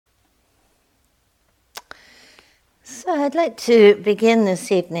So I'd like to begin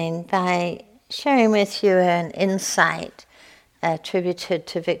this evening by sharing with you an insight attributed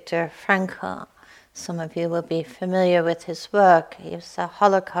to Viktor Frankl. Some of you will be familiar with his work. He was a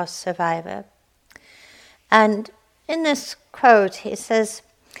Holocaust survivor. And in this quote, he says,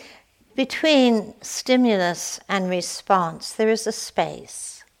 between stimulus and response, there is a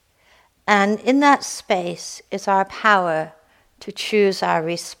space. And in that space is our power to choose our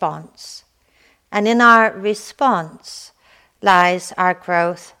response. And in our response lies our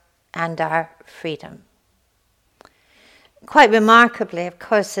growth and our freedom. Quite remarkably, of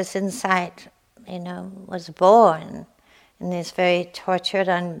course, this insight, was born in these very tortured,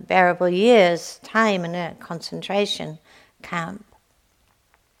 unbearable years, time in a concentration camp.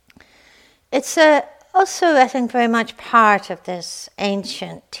 It's also, I think, very much part of this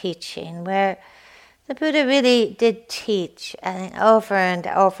ancient teaching where the Buddha really did teach, I think, over and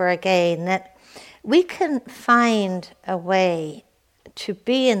over again that we can find a way to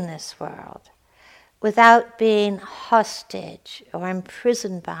be in this world without being hostage or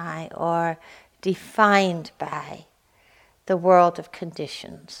imprisoned by or defined by the world of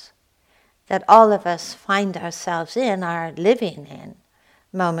conditions that all of us find ourselves in, are living in,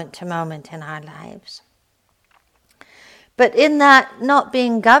 moment to moment in our lives. But in that not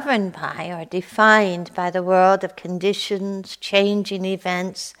being governed by or defined by the world of conditions, changing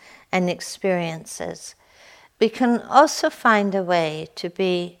events, and experiences, we can also find a way to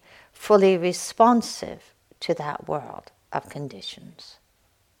be fully responsive to that world of conditions.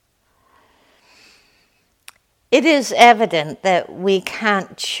 It is evident that we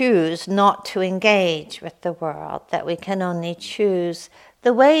can't choose not to engage with the world, that we can only choose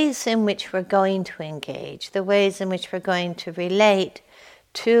the ways in which we're going to engage, the ways in which we're going to relate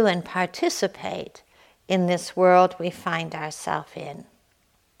to and participate in this world we find ourselves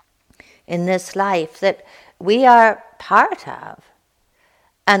in this life that we are part of,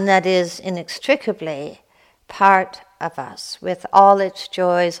 and that is inextricably part of us, with all its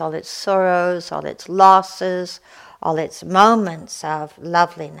joys, all its sorrows, all its losses, all its moments of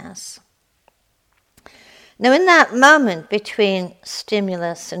loveliness. Now, in that moment between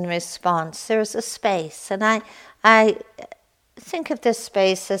stimulus and response, there is a space, and I think of this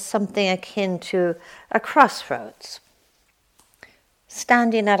space as something akin to a crossroads.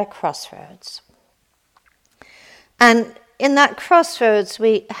 Standing at a crossroads. And in that crossroads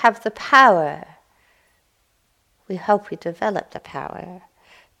we have the power, we hope we develop the power,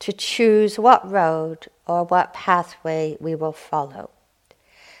 to choose what road or what pathway we will follow.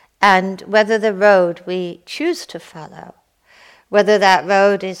 And whether the road we choose to follow, whether that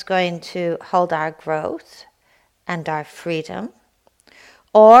road is going to hold our growth and our freedom,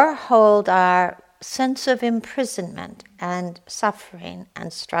 or hold our sense of imprisonment and suffering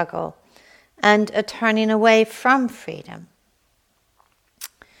and struggle and a turning away from freedom.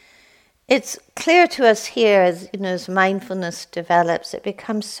 It's clear to us here as mindfulness develops, it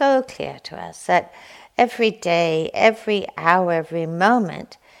becomes so clear to us that every day, every hour, every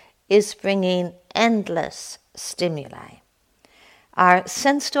moment is bringing endless stimuli. Our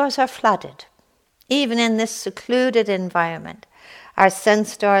sense doors are flooded, even in this secluded environment. Our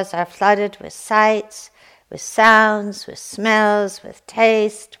sense doors are flooded with sights, with sounds, with smells, with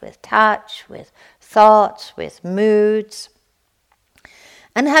taste, with touch, with thoughts, with moods.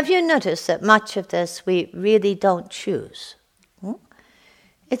 And have you noticed that much of this we really don't choose?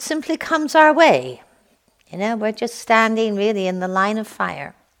 It simply comes our way. We're just standing really in the line of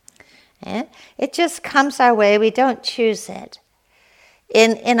fire. It just comes our way, we don't choose it.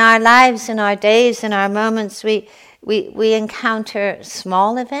 In our lives, in our days, in our moments, we encounter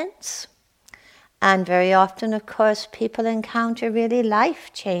small events, and very often, of course, people encounter really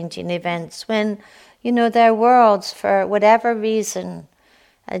life-changing events when, their worlds, for whatever reason,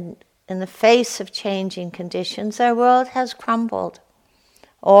 and in the face of changing conditions, their world has crumbled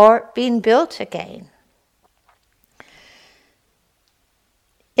or been built again.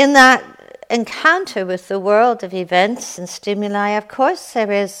 In that encounter with the world of events and stimuli, of course,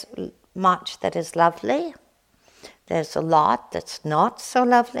 there is much that is lovely. There's a lot that's not so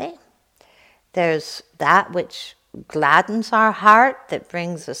lovely. There's that which gladdens our heart, that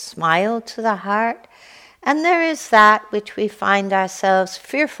brings a smile to the heart. And there is that which we find ourselves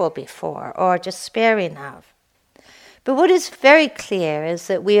fearful before or despairing of. But what is very clear is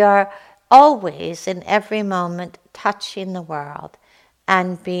that we are always, in every moment, touching the world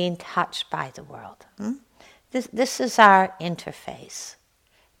and being touched by the world. This is our interface.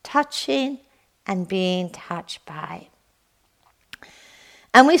 Touching and being touched by.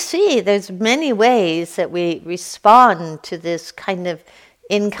 And we see there's many ways that we respond to this kind of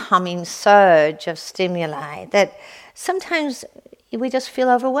incoming surge of stimuli that sometimes we just feel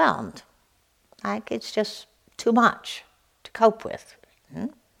overwhelmed. Like it's just too much to cope with.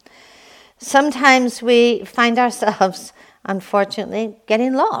 Sometimes we find ourselves, unfortunately,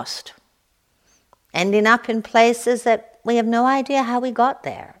 getting lost, ending up in places that we have no idea how we got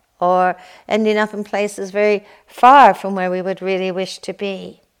there, or ending up in places very far from where we would really wish to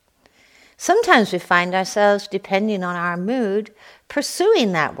be. Sometimes we find ourselves, depending on our mood,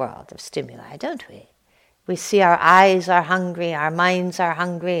 pursuing that world of stimuli, don't we? We see our eyes are hungry, our minds are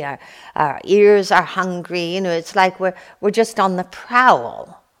hungry, our ears are hungry. It's like we're just on the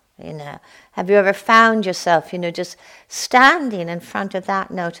prowl. Have you ever found yourself, just standing in front of that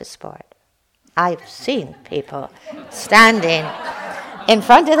notice board? I've seen people standing in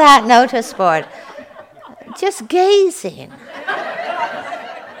front of that notice board, just gazing.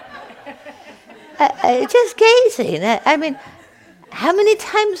 Just gazing. I mean, how many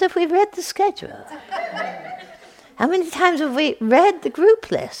times have we read the schedule? How many times have we read the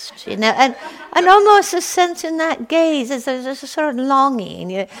group list? And almost a sense in that gaze, there's a sort of longing.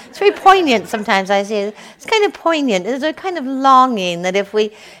 It's very poignant sometimes, I see it. It's kind of poignant. There's a kind of longing that if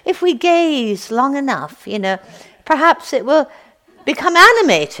we gaze long enough, perhaps it will become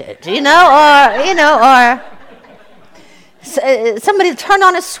animated, or somebody will turn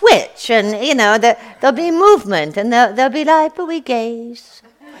on a switch and, there'll be movement and they'll be like, but we gaze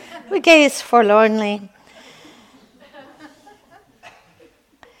forlornly.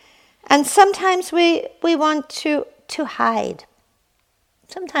 And sometimes we want to hide.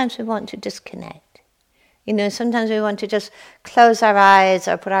 Sometimes we want to disconnect. Sometimes we want to just close our eyes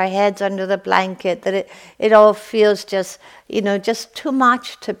or put our heads under the blanket, that it all feels just too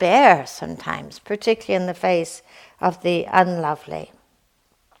much to bear sometimes, particularly in the face of the unlovely.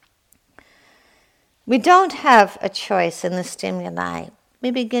 We don't have a choice in the stimuli.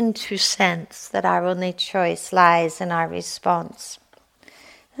 We begin to sense that our only choice lies in our response.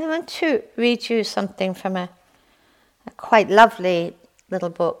 I want to read you something from a quite lovely little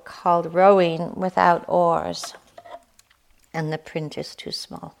book called Rowing Without Oars, and the print is too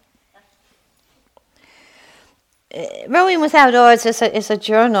small. Rowing Without Oars was a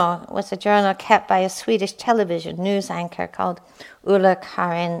journal kept by a Swedish television news anchor called Ulla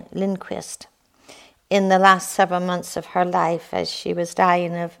Karin Lindqvist in the last several months of her life as she was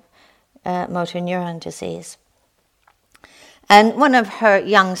dying of motor neuron disease. And one of her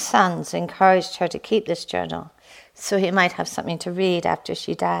young sons encouraged her to keep this journal so he might have something to read after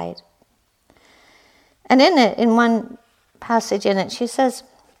she died. And in one passage in it, she says,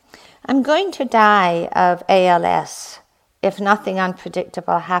 "I'm going to die of ALS if nothing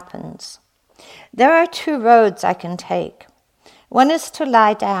unpredictable happens. There are two roads I can take. One is to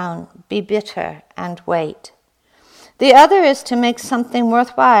lie down, be bitter, and wait. The other is to make something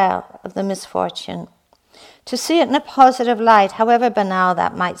worthwhile of the misfortune, to see it in a positive light, however banal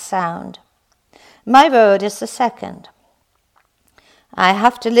that might sound. My road is the second. I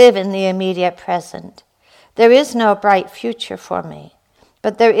have to live in the immediate present. There is no bright future for me,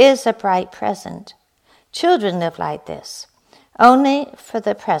 but there is a bright present. Children live like this, only for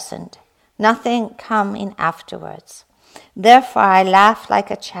the present, nothing coming afterwards. Therefore I laugh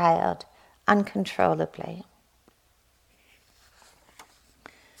like a child, uncontrollably."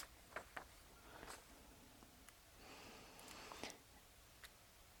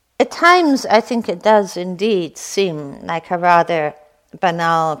 At times, I think it does indeed seem like a rather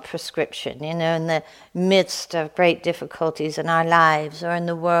banal prescription, in the midst of great difficulties in our lives or in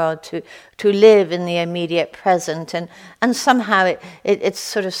the world, to live in the immediate present, and somehow it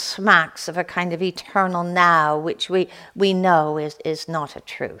sort of smacks of a kind of eternal now, which we know is not a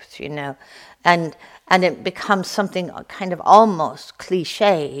truth, and it becomes something kind of almost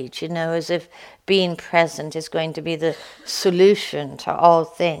cliched, as if being present is going to be the solution to all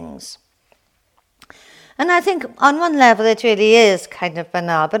things. And I think on one level it really is kind of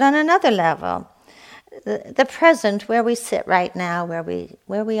banal, but on another level, the present, where we sit right now, where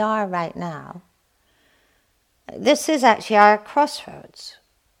we are right now, this is actually our crossroads.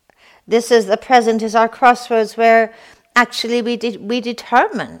 The present is our crossroads, where actually we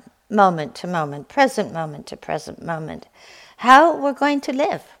determine moment to moment to present moment, how we're going to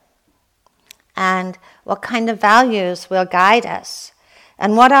live, and what kind of values will guide us,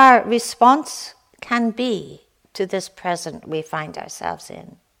 and what our response can be to this present we find ourselves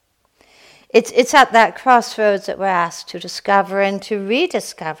in. It's at that crossroads that we're asked to discover and to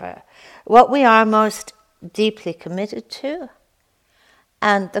rediscover what we are most deeply committed to,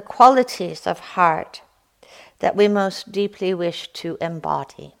 and the qualities of heart that we most deeply wish to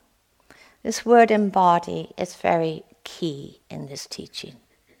embody. This word embody is very key in this teaching.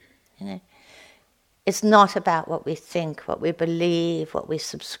 You know? It's not about what we think, what we believe, what we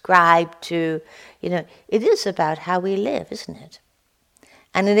subscribe to. You know, it is about how we live, isn't it?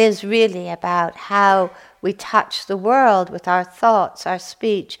 And it is really about how we touch the world with our thoughts, our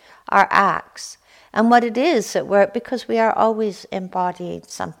speech, our acts, and what it is that because we are always embodying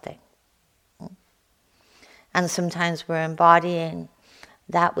something. And sometimes we're embodying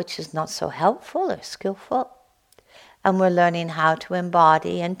that which is not so helpful or skillful, and we're learning how to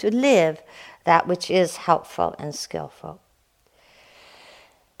embody and to live that which is helpful and skillful.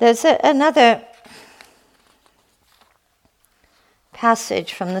 There's another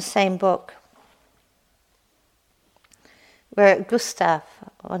passage from the same book where Gustav,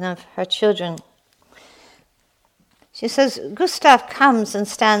 one of her children, she says, Gustav comes and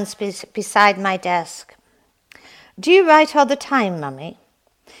stands beside my desk. Do you write all the time, Mummy?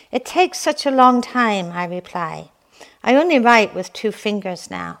 It takes such a long time, I reply. I only write with 2 fingers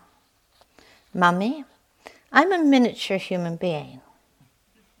now. Mummy, I'm a miniature human being.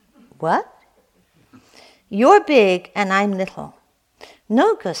 What? You're big and I'm little.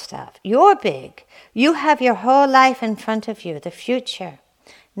 No, Gustav, you're big. You have your whole life in front of you, the future.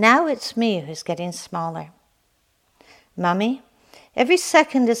 Now it's me who's getting smaller. Mummy, every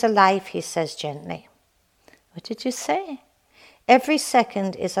second is a life, he says gently. What did you say? Every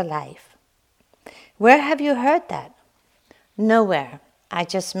second is a life. Where have you heard that? Nowhere. I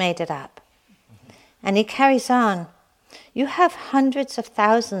just made it up. And he carries on. You have hundreds of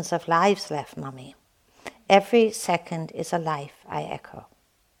thousands of lives left, Mummy. Every second is a life, I echo.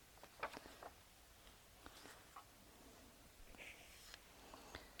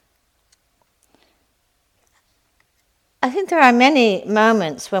 I think there are many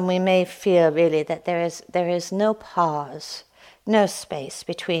moments when we may feel really that there is no pause, no space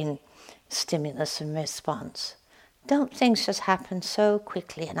between stimulus and response. Don't things just happen so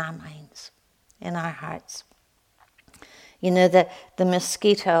quickly in our minds, in our hearts? You know, the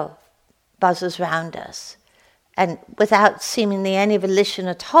mosquito buzzes round us, and without seemingly any volition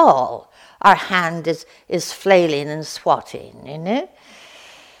at all, our hand is flailing and swatting, you know,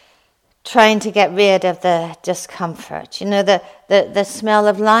 trying to get rid of the discomfort. You know, the smell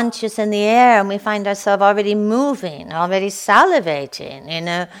of lunch is in the air and we find ourselves already moving, already salivating, you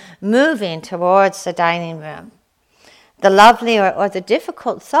know, moving towards the dining room. The lovely or the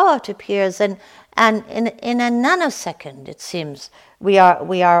difficult thought appears and in a nanosecond, it seems, we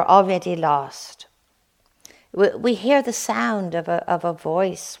are already lost. We hear the sound of a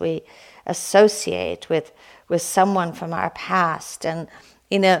voice we associate with someone from our past, and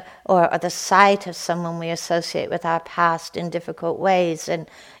you know, or the sight of someone we associate with our past in difficult ways. And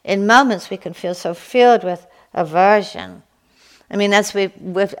in moments we can feel so filled with aversion. I mean, as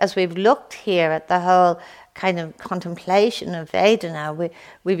we've looked here at the whole kind of contemplation of Vedana,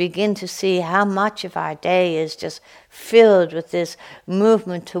 we begin to see how much of our day is just filled with this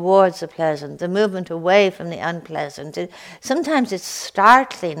movement towards the pleasant, the movement away from the unpleasant. Sometimes it's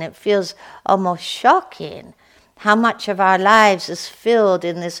startling, it feels almost shocking how much of our lives is filled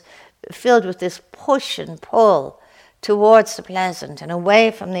with this push and pull towards the pleasant and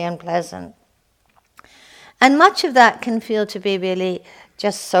away from the unpleasant. And much of that can feel to be really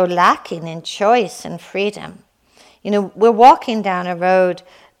just so lacking in choice and freedom. You know, we're walking down a road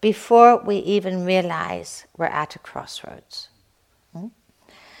before we even realize we're at a crossroads.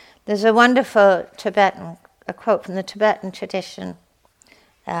 There's a wonderful a quote from the Tibetan tradition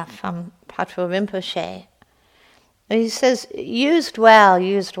from Patrul Rinpoche. He says, used well,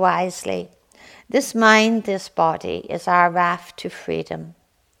 used wisely, this mind, this body is our raft to freedom.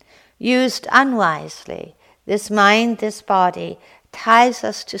 Used unwisely, this mind, this body ties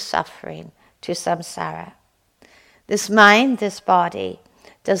us to suffering, to samsara. This mind, this body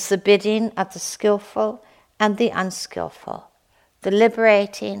does the bidding of the skillful and the unskillful, the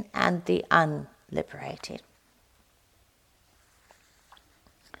liberating and the unliberating.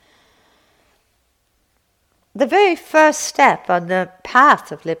 The very first step on the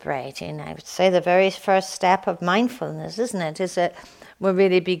path of liberating, I would say the very first step of mindfulness, isn't it, is that we're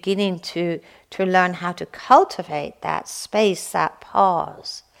really beginning to learn how to cultivate that space, that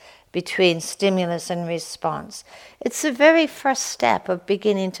pause between stimulus and response. It's the very first step of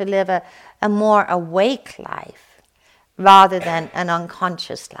beginning to live a more awake life rather than an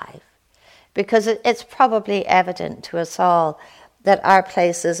unconscious life. Because it's probably evident to us all that our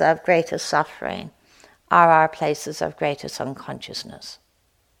places of greatest suffering are our places of greatest unconsciousness.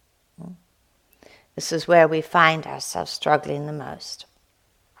 This is where we find ourselves struggling the most.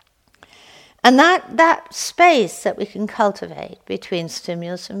 And that space that we can cultivate between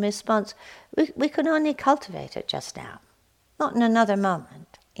stimulus and response, we can only cultivate it just now, not in another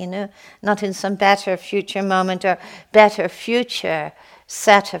moment, not in some better future moment or better future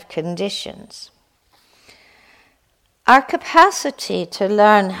set of conditions. Our capacity to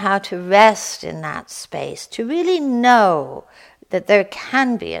learn how to rest in that space, to really know that there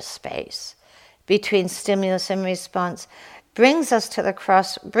can be a space between stimulus and response, brings us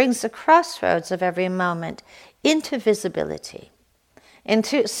to brings the crossroads of every moment into visibility,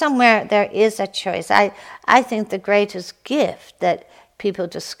 into somewhere there is a choice. I think the greatest gift that people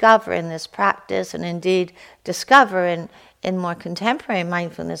discover in this practice, and indeed discover in more contemporary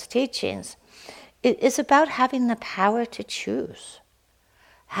mindfulness teachings, it is about having the power to choose.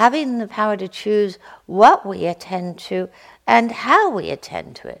 Having the power to choose what we attend to and how we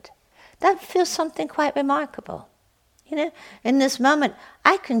attend to it. That feels something quite remarkable. In this moment,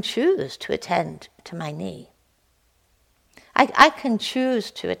 I can choose to attend to my knee. I can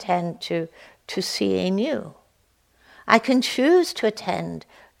choose to attend to seeing you. I can choose to attend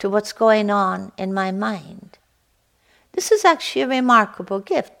to what's going on in my mind. This is actually a remarkable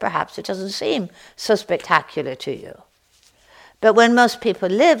gift. Perhaps it doesn't seem so spectacular to you. But when most people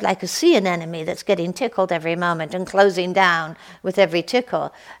live like a sea anemone that's getting tickled every moment and closing down with every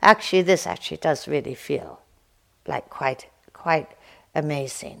tickle, this does really feel like quite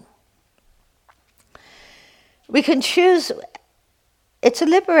amazing. We can choose. It's a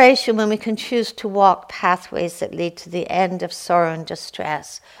liberation when we can choose to walk pathways that lead to the end of sorrow and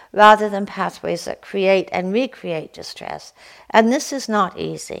distress, rather than pathways that create and recreate distress. And this is not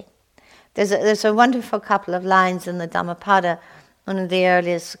easy. There's a wonderful couple of lines in the Dhammapada, one of the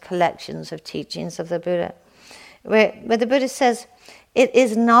earliest collections of teachings of the Buddha, where the Buddha says, it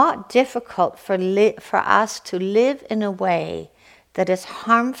is not difficult for us to live in a way that is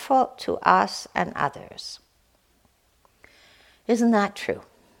harmful to us and others. Isn't that true?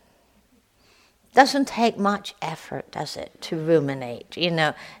 Doesn't take much effort, does it, to ruminate?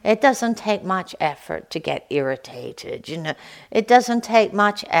 It doesn't take much effort to get irritated. It doesn't take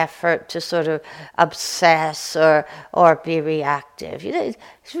much effort to sort of obsess or be reactive.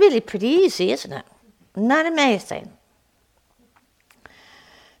 It's really pretty easy, isn't it? Not amazing.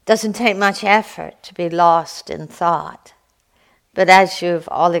 Doesn't take much effort to be lost in thought. But as you've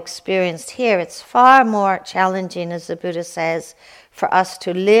all experienced here, it's far more challenging, as the Buddha says, for us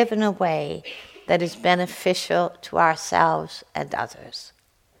to live in a way that is beneficial to ourselves and others.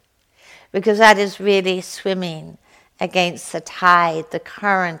 Because that is really swimming against the tide, the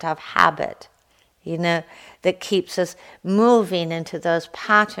current of habit, that keeps us moving into those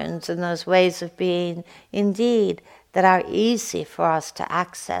patterns and those ways of being, indeed, that are easy for us to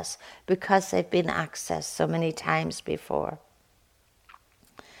access because they've been accessed so many times before.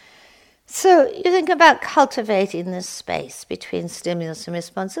 So you think about cultivating this space between stimulus and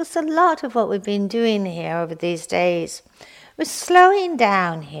response. That's a lot of what we've been doing here over these days. We're slowing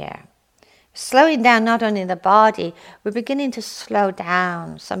down here. Slowing down not only the body, we're beginning to slow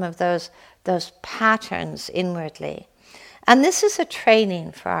down some of those patterns inwardly. And this is a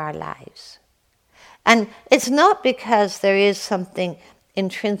training for our lives. And it's not because there is something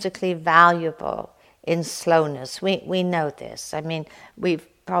intrinsically valuable in slowness. We know this. We've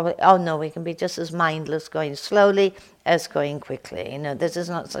probably all know we can be just as mindless going slowly as going quickly. This is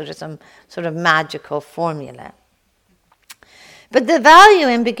not some sort of magical formula. But the value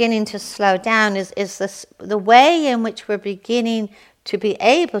in beginning to slow down is the way in which we're beginning to be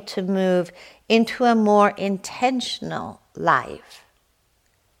able to move into a more intentional life,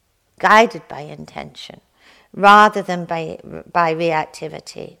 guided by intention, rather than by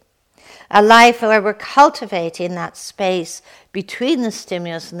reactivity. A life where we're cultivating that space between the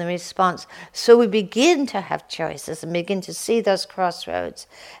stimulus and the response, so we begin to have choices and begin to see those crossroads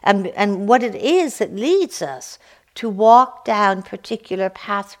and what it is that leads us to walk down particular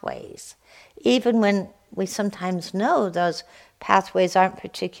pathways, even when we sometimes know those pathways aren't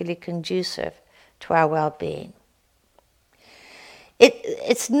particularly conducive to our well-being.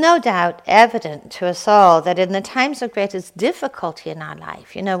 It's no doubt evident to us all that in the times of greatest difficulty in our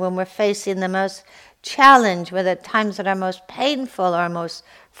life, when we're facing the most challenge, when the times that are most painful or most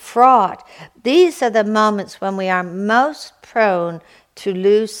fraught, these are the moments when we are most prone to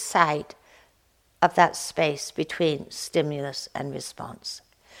lose sight of that space between stimulus and response.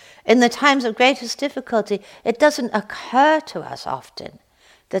 In the times of greatest difficulty, it doesn't occur to us often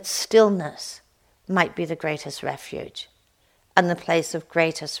that stillness might be the greatest refuge and the place of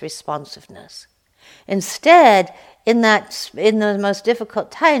greatest responsiveness. Instead, in those most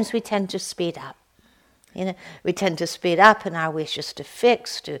difficult times, we tend to speed up. We tend to speed up in our wishes to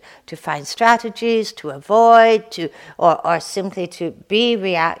fix, to find strategies, to avoid, or simply to be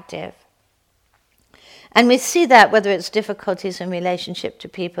reactive. And we see that whether it's difficulties in relationship to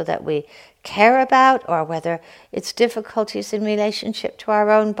people that we care about, or whether it's difficulties in relationship to our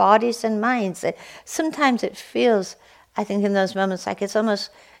own bodies and minds. Sometimes it feels, I think in those moments, like it's almost,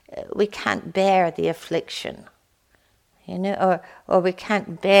 we can't bear the affliction. Or we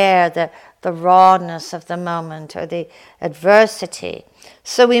can't bear the rawness of the moment or the adversity.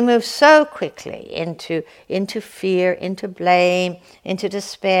 So we move so quickly into fear, into blame, into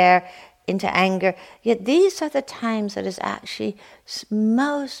despair, into anger. Yet these are the times that is actually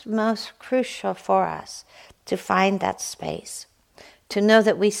most crucial for us to find that space, to know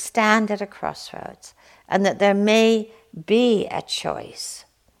that we stand at a crossroads and that there may be a choice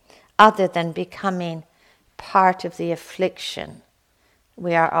other than becoming part of the affliction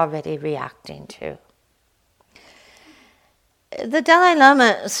we are already reacting to. The Dalai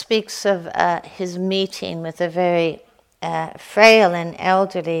Lama speaks of his meeting with a very frail and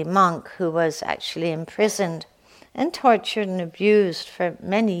elderly monk who was actually imprisoned and tortured and abused for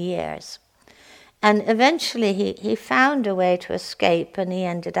many years. And eventually he found a way to escape, and he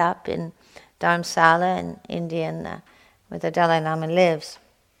ended up in Dharamsala in India, where the Dalai Lama lives.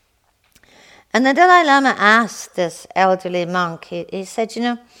 And the Dalai Lama asked this elderly monk, he said,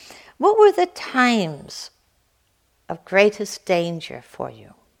 what were the times of greatest danger for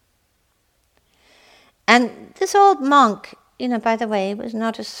you? And this old monk, by the way, he was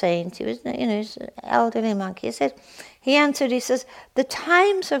not a saint, he was, he's an elderly monk. He answered, he says, the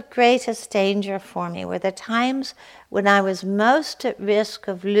times of greatest danger for me were the times when I was most at risk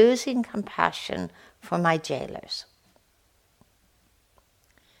of losing compassion for my jailers.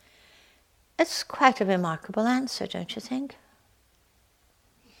 It's quite a remarkable answer, don't you think?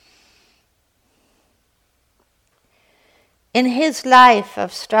 In his life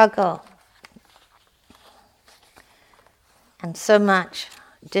of struggle and so much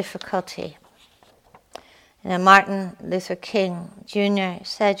difficulty, Martin Luther King Jr.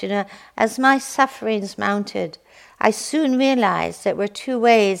 said, as my sufferings mounted, I soon realized there were two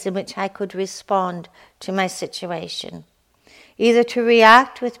ways in which I could respond to my situation, either to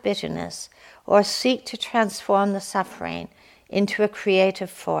react with bitterness or seek to transform the suffering into a creative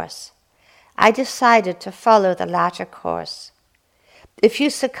force. I decided to follow the latter course. If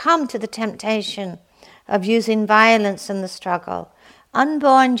you succumb to the temptation of using violence in the struggle,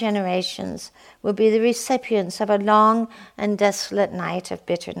 unborn generations will be the recipients of a long and desolate night of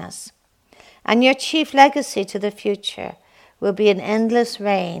bitterness. And your chief legacy to the future will be an endless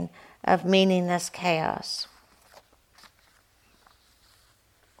reign of meaningless chaos.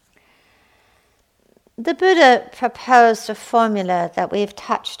 The Buddha proposed a formula that we've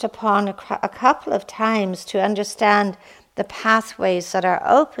touched upon a couple of times to understand the pathways that are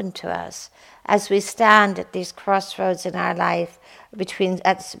open to us as we stand at these crossroads in our life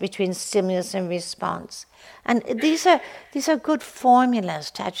between stimulus and response. And these are good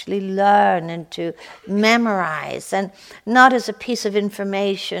formulas to actually learn and to memorize, and not as a piece of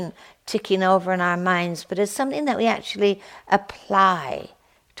information ticking over in our minds, but as something that we actually apply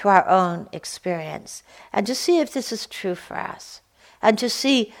to our own experience, and to see if this is true for us, and to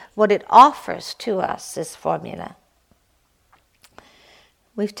see what it offers to us, this formula.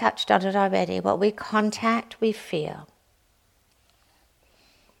 We've touched on it already. What we contact, we feel.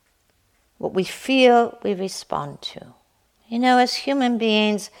 What we feel, we respond to. As human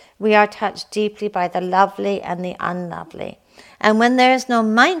beings, we are touched deeply by the lovely and the unlovely. And when there is no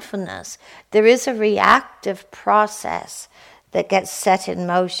mindfulness, there is a reactive process that gets set in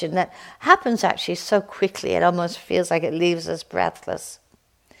motion that happens actually so quickly it almost feels like it leaves us breathless.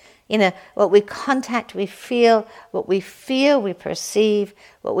 What we contact, we feel. What we feel, we perceive.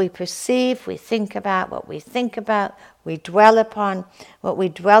 What we perceive, we think about. What we think about, we dwell upon. What we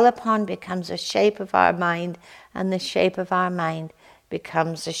dwell upon becomes a shape of our mind, and the shape of our mind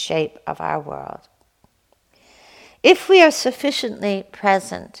becomes the shape of our world. If we are sufficiently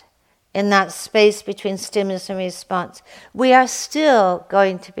present in that space between stimulus and response, we are still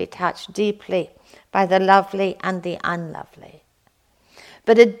going to be touched deeply by the lovely and the unlovely.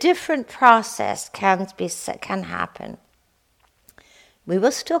 But a different process can happen. We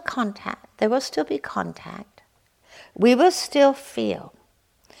will still contact. There will still be contact. We will still feel.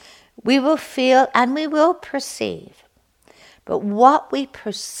 We will feel and we will perceive. But what we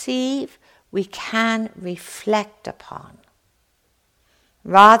perceive, we can reflect upon.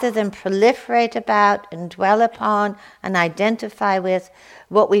 Rather than proliferate about and dwell upon and identify with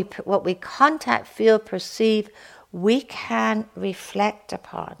what we contact, feel, perceive, we can reflect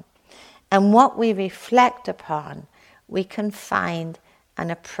upon. And what we reflect upon, we can find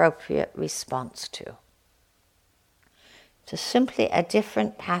an appropriate response to. So simply a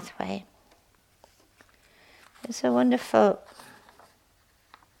different pathway. There's a wonderful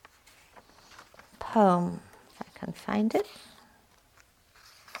poem, if I can find it.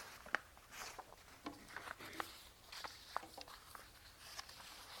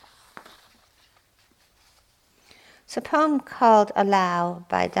 It's a poem called Allow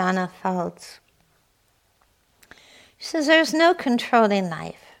by Donna Folds. She says, there's no controlling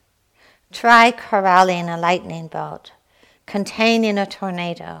life. Try corralling a lightning bolt, containing a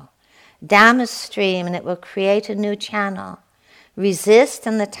tornado. Dam a stream and it will create a new channel. Resist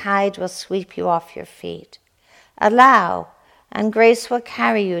and the tide will sweep you off your feet. Allow and grace will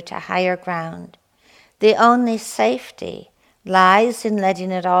carry you to higher ground. The only safety lies in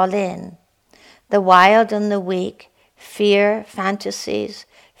letting it all in. The wild and the weak, fear, fantasies,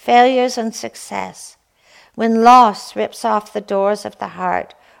 failures and success. When loss rips off the doors of the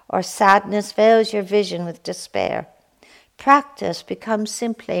heart or sadness veils your vision with despair, practice becomes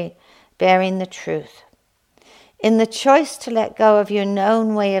simply bearing the truth. In the choice to let go of your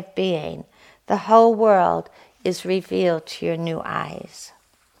known way of being, the whole world is revealed to your new eyes.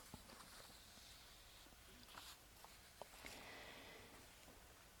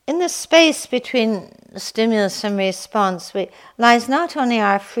 In the space between stimulus and response lies not only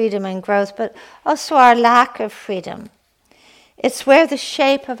our freedom and growth, but also our lack of freedom. It's where the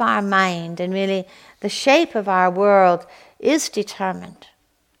shape of our mind and really the shape of our world is determined.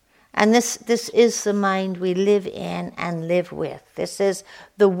 And this is the mind we live in and live with. This is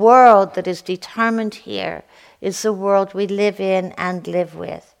the world that is determined here, is the world we live in and live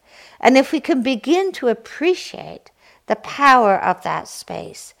with. And if we can begin to appreciate the power of that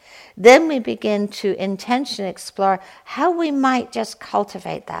space, then we begin to intentionally explore how we might just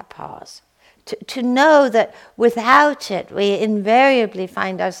cultivate that pause. To know that without it, we invariably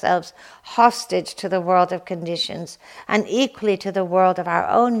find ourselves hostage to the world of conditions and equally to the world of our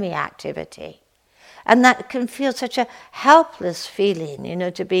own reactivity. And that can feel such a helpless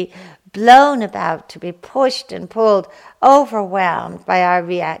feeling, to be blown about, to be pushed and pulled, overwhelmed by our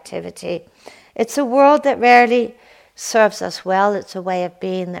reactivity. It's a world that rarely serves us well. It's a way of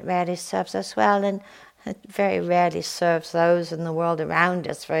being that rarely serves us well, and it very rarely serves those in the world around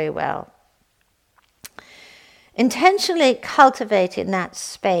us very well. Intentionally cultivating that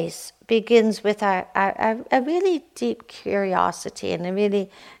space begins with a really deep curiosity and a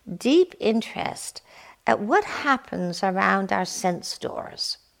really deep interest at what happens around our sense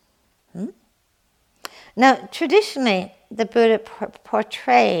doors. Now, traditionally, the Buddha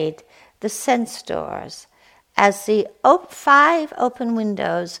portrayed the sense doors as the 5 open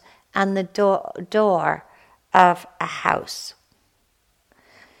windows and the door of a house.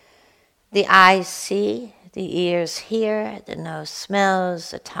 The eyes see, the ears hear, the nose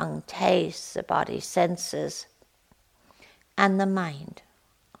smells, the tongue tastes, the body senses, and the mind,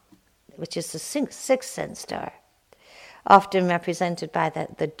 which is the sixth sense door, often represented by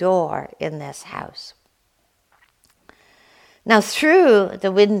the door in this house. Now, through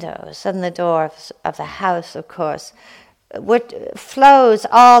the windows and the doors of the house, of course, flows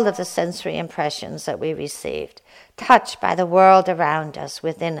all of the sensory impressions that we received, touched by the world around us,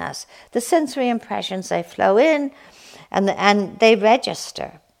 within us. The sensory impressions, they flow in and they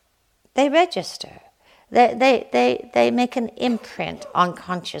register. They register. They make an imprint on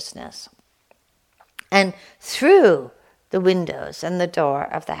consciousness. And through the windows and the door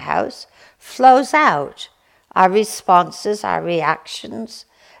of the house flows out our responses, our reactions,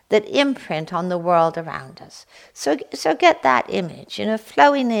 that imprint on the world around us. So get that image,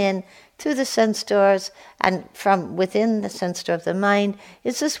 flowing in through the sense doors, and from within the sense door of the mind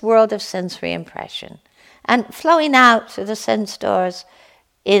is this world of sensory impression. And flowing out through the sense doors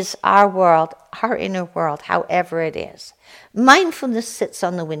is our world, our inner world, however it is. Mindfulness sits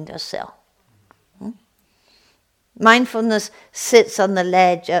on the windowsill. Mindfulness sits on the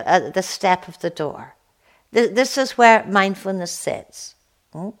ledge, the step of the door. This is where mindfulness sits.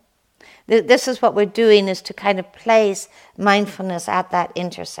 This is what we're doing, is to kind of place mindfulness at that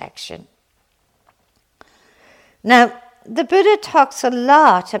intersection. Now, the Buddha talks a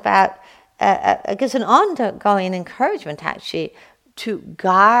lot about, gives an ongoing encouragement actually, to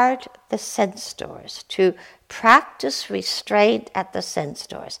guard the sense doors, to practice restraint at the sense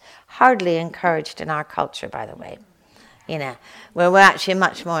doors. Hardly encouraged in our culture, by the way. Where we're actually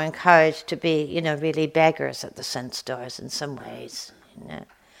much more encouraged to be, really beggars at the sense doors in some ways.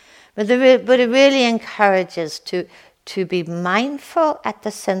 But it really encourages to be mindful at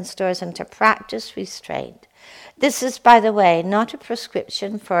the sense doors and to practice restraint, This is, by the way, not a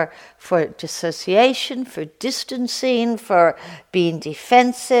prescription for dissociation, for distancing, for being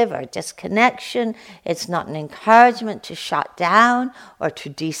defensive or disconnection. It's not an encouragement to shut down or to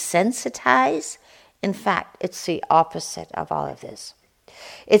desensitize. In fact, it's the opposite of all of this.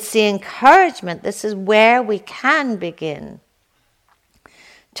 It's the encouragement. This is where we can begin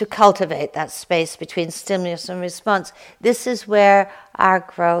to cultivate that space between stimulus and response. This is where our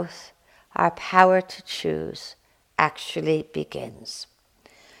growth, our power to choose, actually begins.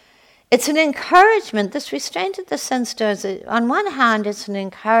 It's an encouragement. This restraint of the sense doors, on one hand, it's an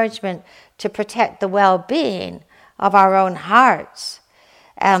encouragement to protect the well-being of our own hearts.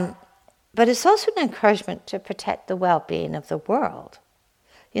 But it's also an encouragement to protect the well-being of the world.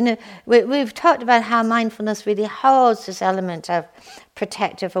 You know, we've talked about how mindfulness really holds this element of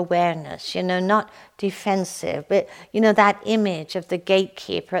protective awareness, you know, not defensive, but, you know, that image of the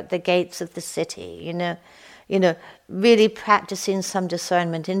gatekeeper at the gates of the city, you know, really practicing some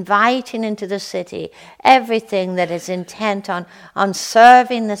discernment, inviting into the city everything that is intent on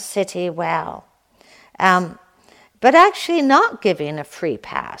serving the city well, but actually not giving a free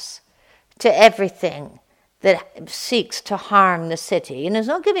pass to everything that seeks to harm the city. You know, it's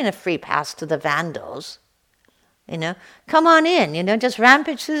not giving a free pass to the vandals. You know, come on in, you know, just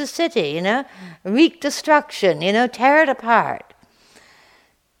rampage through the city, you know, wreak destruction, you know, tear it apart.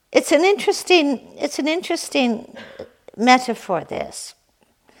 It's an interesting metaphor, this,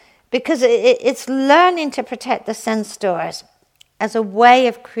 because it's learning to protect the sense doors as a way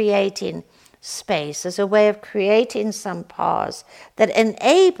of creating space, as a way of creating some pause that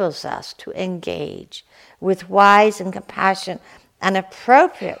enables us to engage with wise and compassion and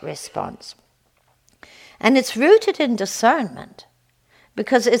appropriate response. And it's rooted in discernment,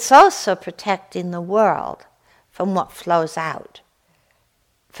 because it's also protecting the world from what flows out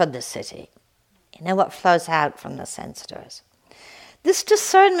from the city, you know, what flows out from the sense doors. This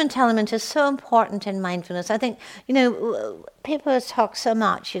discernment element is so important in mindfulness. I think, you know, people talk so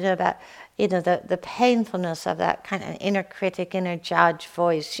much, you know, about, you know, the painfulness of that kind of inner critic, inner judge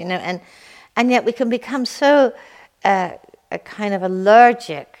voice, you know, and yet we can become so a kind of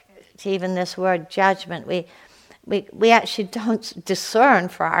allergic to even this word judgment. We actually don't discern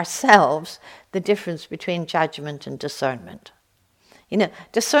for ourselves the difference between judgment and discernment. You know,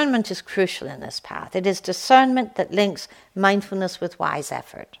 discernment is crucial in this path. It is discernment that links mindfulness with wise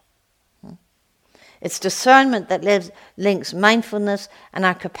effort. It's discernment that links mindfulness and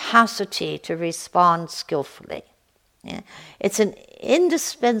our capacity to respond skillfully. Yeah? It's an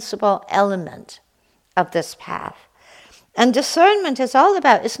indispensable element of this path. And discernment is all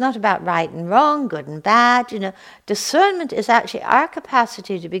about, it's not about right and wrong, good and bad, you know. Discernment is actually our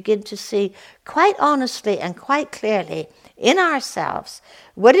capacity to begin to see quite honestly and quite clearly in ourselves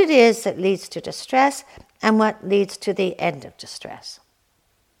what it is that leads to distress and what leads to the end of distress.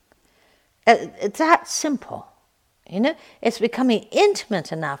 It's that simple. You know, it's becoming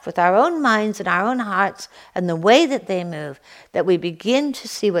intimate enough with our own minds and our own hearts and the way that they move that we begin to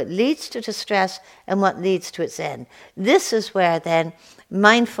see what leads to distress and what leads to its end. This is where then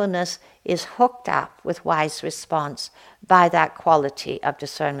mindfulness is hooked up with wise response by that quality of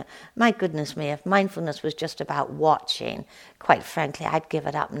discernment. My goodness me, if mindfulness was just about watching, quite frankly, I'd give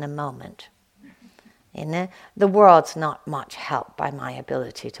it up in a moment. You know, the world's not much helped by my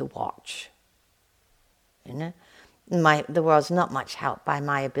ability to watch. You know, the world's not much helped by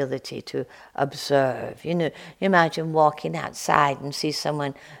my ability to observe. You know, you imagine walking outside and see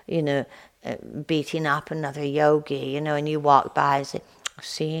someone, you know, beating up another yogi, you know, and you walk by and say,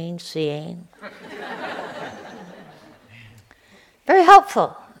 seeing. Very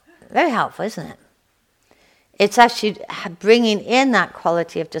helpful, isn't it? It's actually bringing in that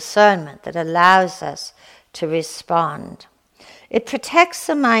quality of discernment that allows us to respond. It protects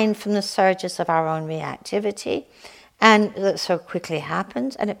the mind from the surges of our own reactivity, and that so quickly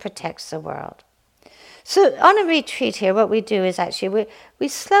happens, and it protects the world. So on a retreat here, what we do is actually we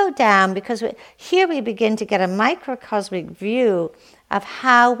slow down, because here we begin to get a microcosmic view of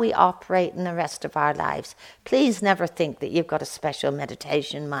how we operate in the rest of our lives. Please never think that you've got a special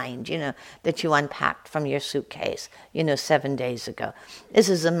meditation mind, you know, that you unpacked from your suitcase, you know, 7 days ago. This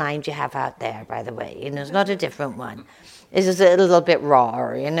is the mind you have out there, by the way. You know, it's not a different one. This is a little bit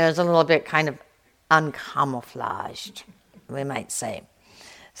raw, you know, it's a little bit kind of uncamouflaged, we might say.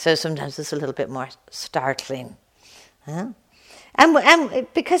 So sometimes it's a little bit more startling. Huh? And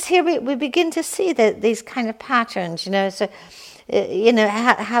because here we begin to see these kind of patterns, you know, so, you know,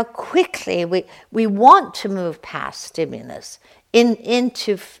 how quickly we want to move past stimulus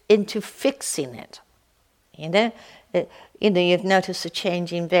into fixing it. You know, you've noticed the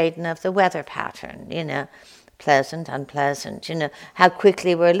changing Vaden of the weather pattern, you know. pleasant, unpleasant, how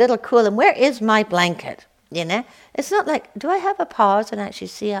quickly we're a little cool, and where is my blanket, It's not like, do I have a pause and actually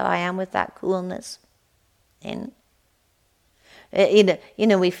see how I am with that coolness? We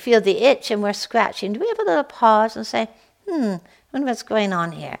feel the itch and we're scratching. Do we have a little pause and say, I wonder what's going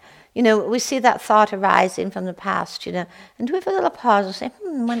on here? We see that thought arising from the past, and do we have a little pause and say, I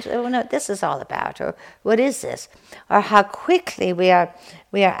wonder what this is all about, or what is this? Or how quickly we are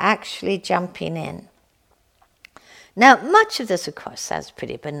actually jumping in. Now, much of this, of course, sounds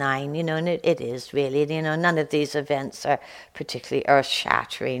pretty benign, and it is really, none of these events are particularly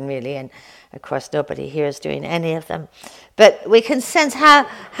earth-shattering, really, and of course, nobody here is doing any of them. But we can sense how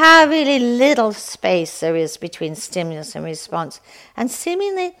really little space there is between stimulus and response, and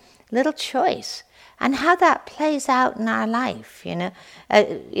seemingly little choice, and how that plays out in our life, A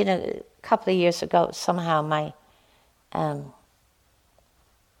couple of years ago, somehow my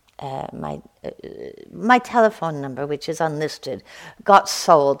telephone number, which is unlisted, got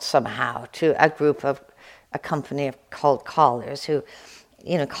sold somehow to a company of cold callers who,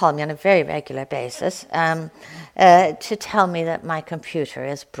 call me on a very regular basis to tell me that my computer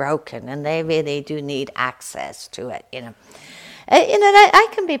is broken and they really do need access to it, I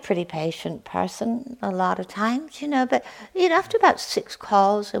can be a pretty patient person a lot of times, but after about 6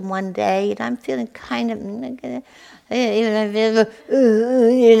 calls in one day, I'm feeling kind of,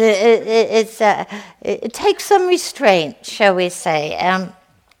 it takes some restraint, shall we say.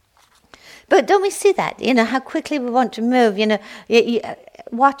 But don't we see that? How quickly we want to move. You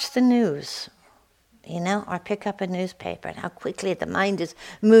watch the news, or pick up a newspaper, and how quickly the mind is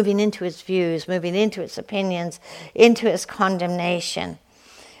moving into its views, moving into its opinions, into its condemnation.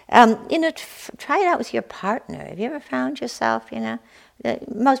 Try it out with your partner. Have you ever found yourself,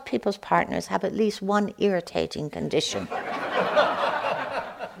 most people's partners have at least one irritating condition.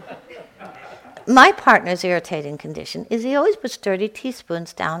 My partner's irritating condition is he always puts dirty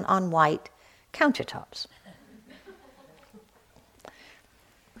teaspoons down on white countertops.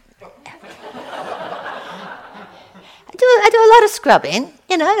 I do a lot of scrubbing,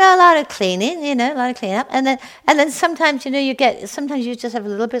 a lot of cleaning, a lot of cleanup, and then sometimes, sometimes you just have a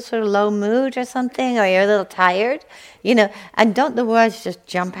little bit sort of low mood or something, or you're a little tired, and don't the words just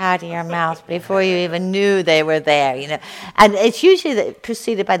jump out of your mouth before you even knew they were there, and it's usually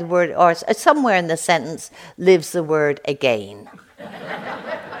preceded by the word, or somewhere in the sentence lives the word again.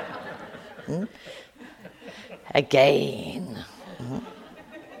 Again.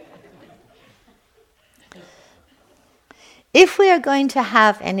 If we are going to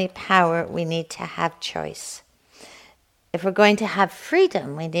have any power, we need to have choice. If we're going to have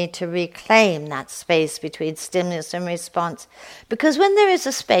freedom, we need to reclaim that space between stimulus and response. Because when there is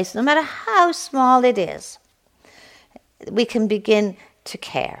a space, no matter how small it is, we can begin to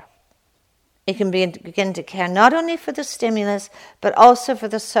care. We can begin to care not only for the stimulus, but also for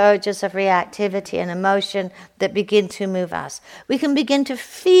the surges of reactivity and emotion that begin to move us. We can begin to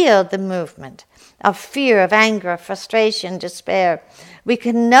feel the movement of fear, of anger, of frustration, despair. We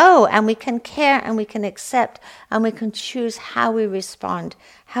can know and we can care and we can accept and we can choose how we respond,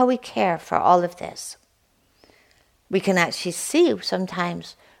 how we care for all of this. We can actually see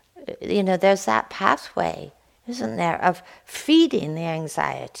sometimes, there's that pathway, isn't there, of feeding the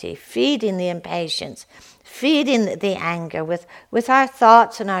anxiety, feeding the impatience, feeding the anger with our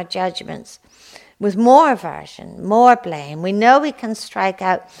thoughts and our judgments, with more aversion, more blame. We know we can strike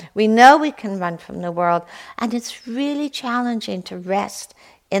out. We know we can run from the world. And it's really challenging to rest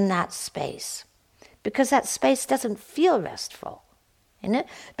in that space, because that space doesn't feel restful.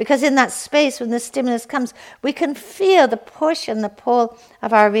 Because in that space, when the stimulus comes, we can feel the push and the pull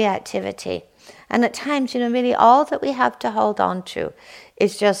of our reactivity. And at times, really all that we have to hold on to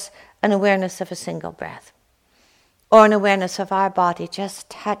is just an awareness of a single breath, or an awareness of our body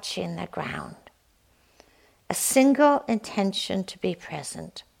just touching the ground. A single intention to be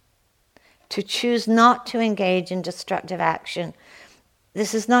present, to choose not to engage in destructive action.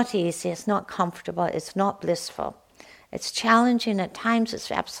 This is not easy, it's not comfortable, it's not blissful. It's challenging, at times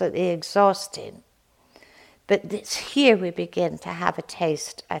it's absolutely exhausting. But it's here we begin to have a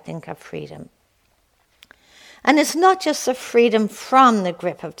taste, I think, of freedom. And it's not just the freedom from the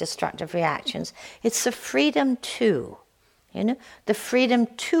grip of destructive reactions, it's the freedom to, the freedom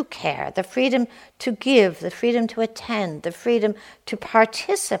to care, the freedom to give, the freedom to attend, the freedom to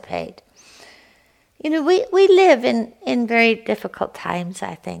participate. We live in very difficult times,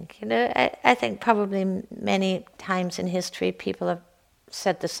 I think. I think probably many times in history people have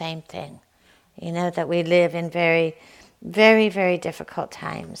said the same thing, that we live in very, very, very difficult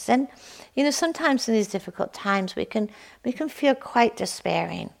times. And, sometimes in these difficult times we can feel quite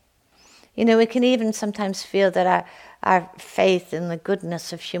despairing. We can even sometimes feel that our faith in the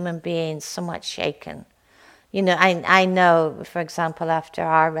goodness of human beings somewhat shaken. I know, for example, after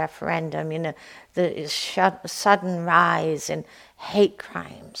our referendum, the sudden rise in hate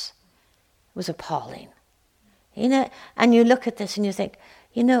crimes was appalling. And you look at this and you think,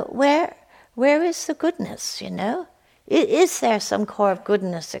 where is the goodness, Is there some core of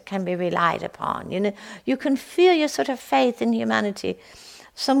goodness that can be relied upon? You can feel your sort of faith in humanity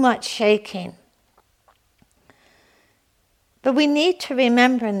somewhat shaking. But we need to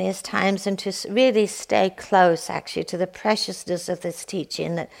remember in these times and to really stay close, actually, to the preciousness of this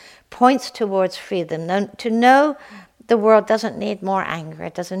teaching that points towards freedom. To know the world doesn't need more anger,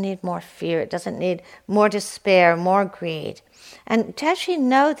 it doesn't need more fear, it doesn't need more despair, more greed. And to actually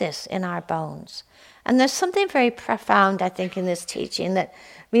know this in our bones. And there's something very profound, I think, in this teaching that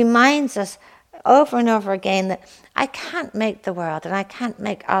reminds us over and over again that I can't make the world and I can't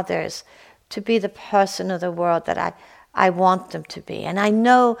make others to be the person of the world that I want them to be. And I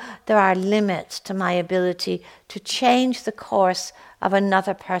know there are limits to my ability to change the course of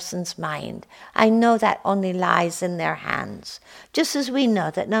another person's mind. I know that only lies in their hands. Just as we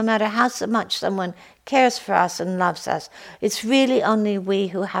know that no matter how so much someone cares for us and loves us, it's really only we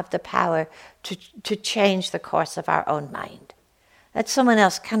who have the power to change the course of our own mind. That someone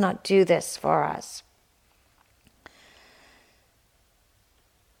else cannot do this for us.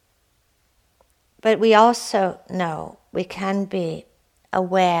 But we also know we can be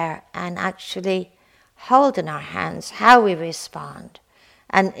aware and actually hold in our hands how we respond.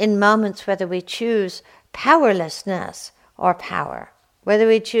 And in moments whether we choose powerlessness or power, whether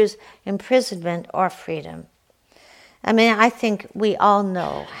we choose imprisonment or freedom. I think we all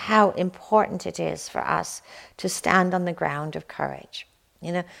know how important it is for us to stand on the ground of courage.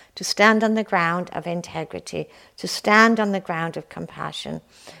 To stand on the ground of integrity, to stand on the ground of compassion,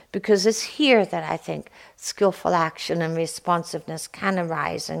 because it's here that I think skillful action and responsiveness can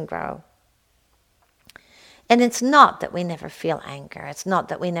arise and grow. And it's not that we never feel anger, it's not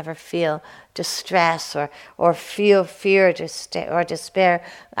that we never feel distress or feel fear or despair.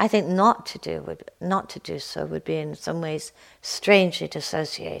 I think not to do so would be in some ways strangely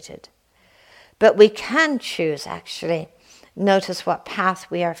dissociated. But we can choose actually notice what path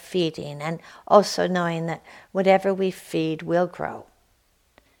we are feeding, and also knowing that whatever we feed will grow.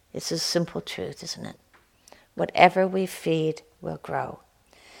 It's a simple truth, isn't it? Whatever we feed will grow.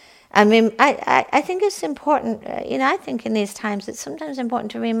 I think it's important, I think in these times it's sometimes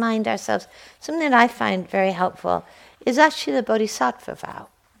important to remind ourselves, something that I find very helpful is actually the Bodhisattva vow,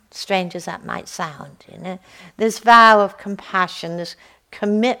 strange as that might sound, This vow of compassion, this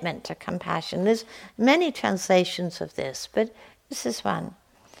commitment to compassion. There's many translations of this, but this is one.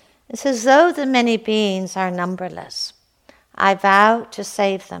 It says, though the many beings are numberless, I vow to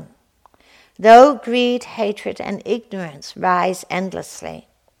save them. Though greed, hatred, and ignorance rise endlessly,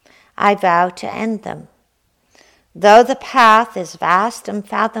 I vow to end them. Though the path is vast and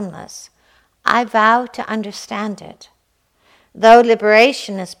fathomless, I vow to understand it. Though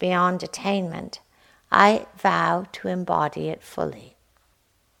liberation is beyond attainment, I vow to embody it fully.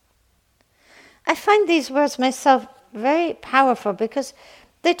 I find these words myself very powerful because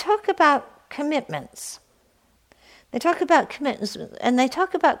they talk about commitments. They talk about commitments, and they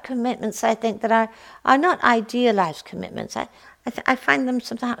talk about commitments, I think, that are not idealized commitments. I find them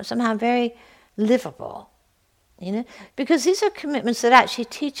somehow very livable, because these are commitments that actually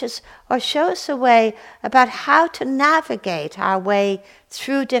teach us or show us a way about how to navigate our way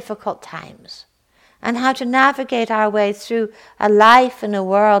through difficult times. And how to navigate our way through a life and a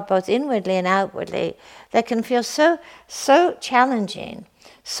world, both inwardly and outwardly, that can feel so challenging,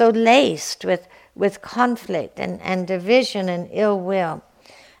 so laced with conflict and division and ill will.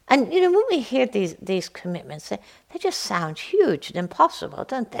 And when we hear these commitments, they just sound huge and impossible,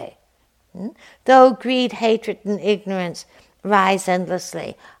 don't they? Though greed, hatred, and ignorance rise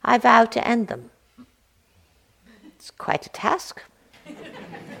endlessly, I vow to end them. It's quite a task.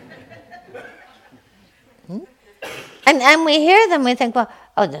 And we hear them, we think, well,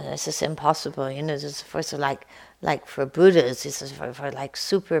 oh no, this is impossible. This is for like for Buddhas, this is for like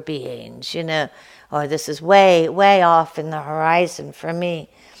super beings, or this is way off in the horizon for me.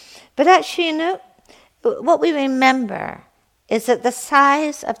 But actually, what we remember is that the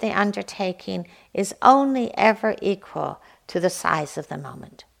size of the undertaking is only ever equal to the size of the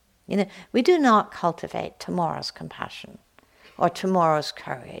moment. We do not cultivate tomorrow's compassion, or tomorrow's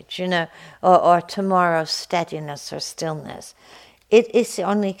courage, or tomorrow's steadiness or stillness. It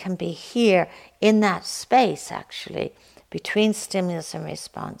only can be here in that space, actually, between stimulus and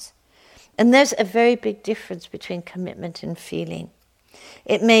response. And there's a very big difference between commitment and feeling.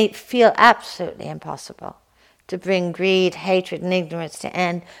 It may feel absolutely impossible to bring greed, hatred, and ignorance to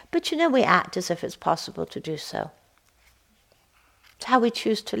end, but we act as if it's possible to do so. It's how we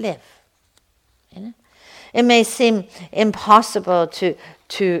choose to live. It may seem impossible to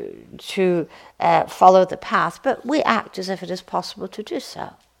follow the path, but we act as if it is possible to do so.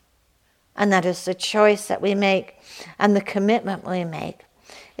 And that is the choice that we make and the commitment we make.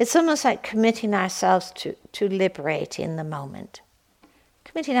 It's almost like committing ourselves to liberating the moment.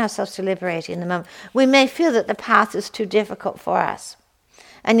 Committing ourselves to liberating the moment. We may feel that the path is too difficult for us.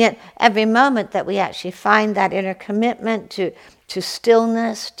 And yet every moment that we actually find that inner commitment to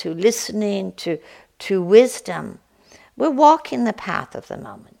stillness, to listening, to wisdom, we're walking the path of the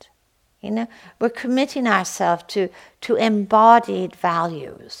moment. We're committing ourselves to embodied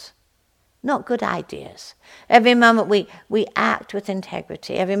values, not good ideas. Every moment we act with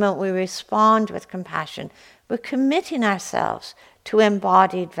integrity, every moment we respond with compassion, we're committing ourselves to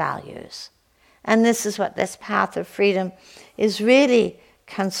embodied values. And this is what this path of freedom is really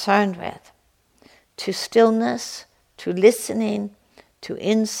concerned with. To stillness, to listening, to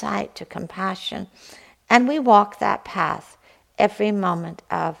insight, to compassion. And we walk that path every moment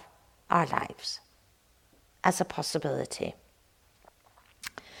of our lives as a possibility.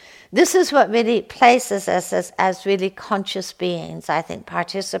 This is what really places us as really conscious beings, I think,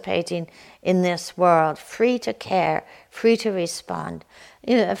 participating in this world, free to care, free to respond.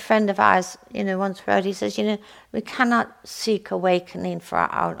 A friend of ours, once wrote, he says, we cannot seek awakening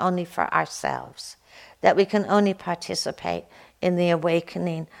only for ourselves, that we can only participate in the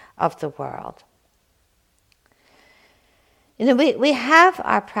awakening of the world. We have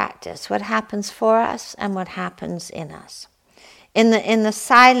our practice, what happens for us and what happens in us. In the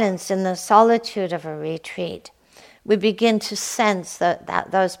silence, in the solitude of a retreat, we begin to sense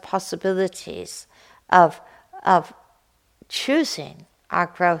those possibilities of choosing our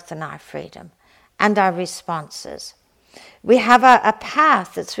growth and our freedom and our responses. We have a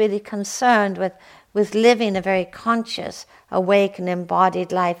path that's really concerned with living a very conscious, awake and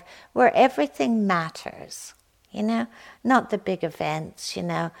embodied life where everything matters. Not the big events,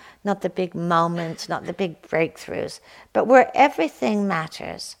 not the big moments, not the big breakthroughs, but where everything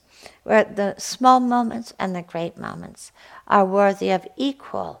matters, where the small moments and the great moments are worthy of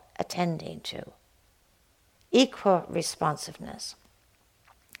equal attending to, equal responsiveness.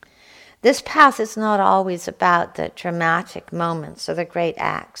 This path is not always about the dramatic moments or the great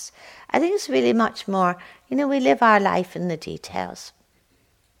acts. I think it's really much more, we live our life in the details.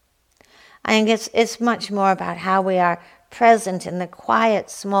 I think it's much more about how we are present in the quiet,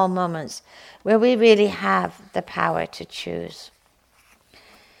 small moments where we really have the power to choose.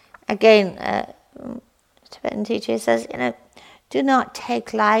 Again, Tibetan teacher says, do not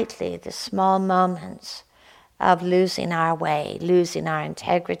take lightly the small moments of losing our way, losing our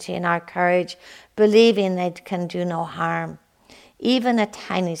integrity and our courage, believing they can do no harm. Even a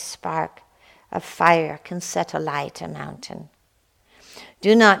tiny spark of fire can set alight a mountain.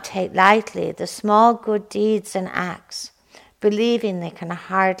 Do not take lightly the small good deeds and acts, believing they can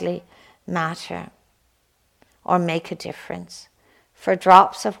hardly matter or make a difference. For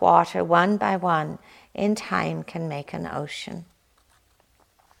drops of water, one by one, in time can make an ocean.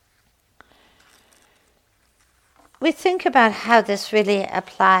 We think about how this really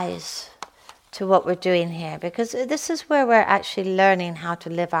applies to what we're doing here, because this is where we're actually learning how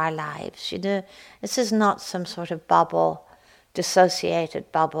to live our lives. This is not some sort of bubble, dissociated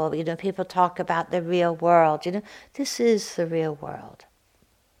bubble. People talk about the real world. This is the real world.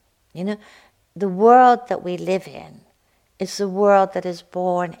 The world that we live in is the world that is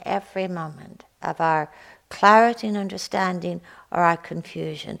born every moment of our clarity and understanding or our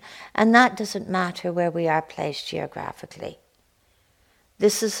confusion. And that doesn't matter where we are placed geographically.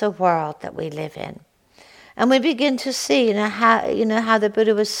 This is the world that we live in. And we begin to see, how the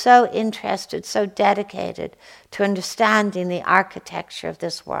Buddha was so interested, so dedicated to understanding the architecture of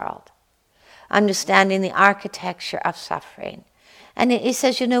this world, understanding the architecture of suffering. And he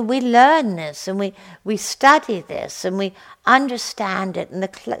says, we learn this and we study this and we understand it in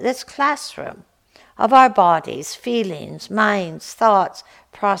this classroom of our bodies, feelings, minds, thoughts,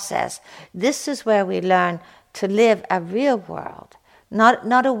 process. This is where we learn to live a real world,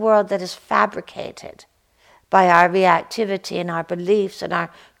 not a world that is fabricated by our reactivity and our beliefs and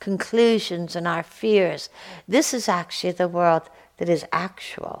our conclusions and our fears. This is actually the world that is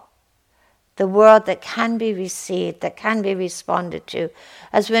actual, the world that can be received, that can be responded to,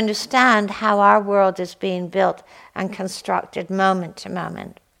 as we understand how our world is being built and constructed moment to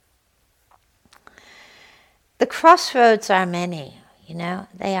moment. The crossroads are many,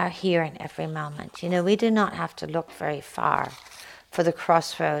 they are here in every moment. We do not have to look very far for the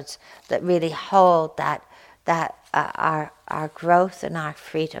crossroads that really hold our growth and our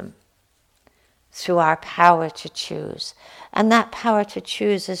freedom through our power to choose. And that power to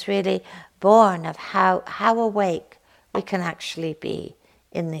choose is really born of how awake we can actually be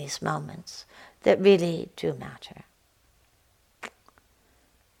in these moments that really do matter.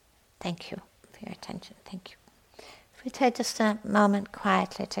 Thank you for your attention. Thank you. If we take just a moment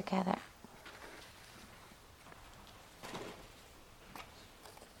quietly together.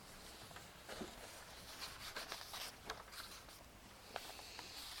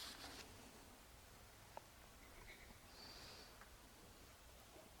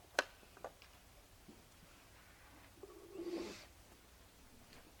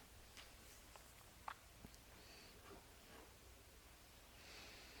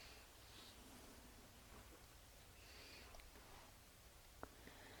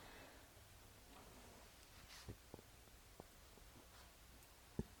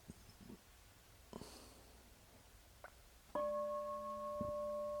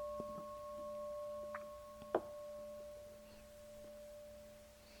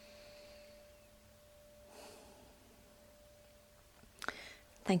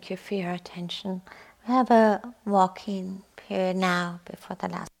 Thank you for your attention. We have a walking period now before the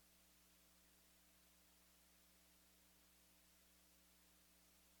last.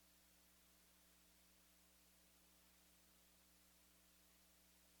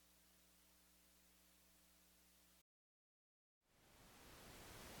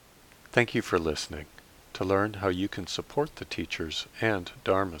 Thank you for listening. To learn how you can support the teachers and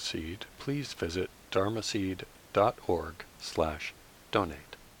Dharma Seed, please visit dharmaseed.org/donate.